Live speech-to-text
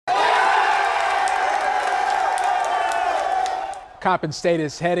Coppin State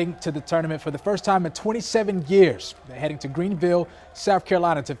is heading to the tournament for the first time in 27 years. They're heading to Greenville, South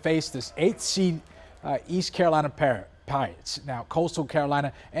Carolina to face this 8th seed East Carolina Pirates. Now, Coastal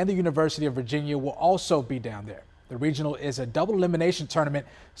Carolina and the University of Virginia will also be down there. The regional is a double elimination tournament,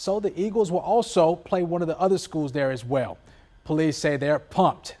 so the Eagles will also play one of the other schools there as well. Players say they're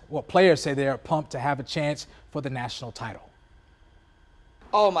pumped to have a chance for the national title.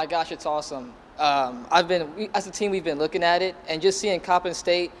 Oh my gosh, it's awesome. As a team, we've been looking at it, and just seeing Coppin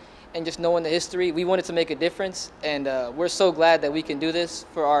State and just knowing the history, we wanted to make a difference, and we're so glad that we can do this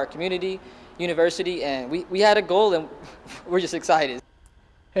for our community, university, and we had a goal, and we're just excited.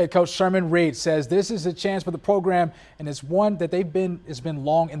 Head coach Sherman Reed says this is a chance for the program, and it's one that it's been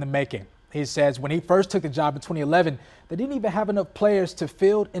long in the making. He says when he first took the job in 2011, they didn't even have enough players to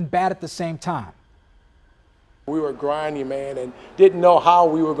field and bat at the same time. We were grinding, man, and didn't know how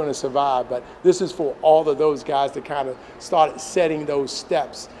we were going to survive. But this is for all of those guys that kind of started setting those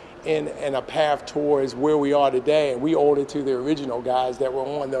steps in a path towards where we are today. And we owed it to the original guys that were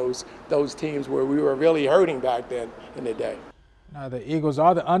on those teams where we were really hurting back then in the day. Now, the Eagles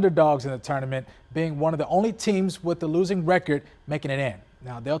are the underdogs in the tournament, being one of the only teams with the losing record making it in.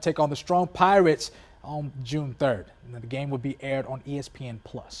 Now, they'll take on the strong Pirates on June 3rd. Now, the game will be aired on ESPN+.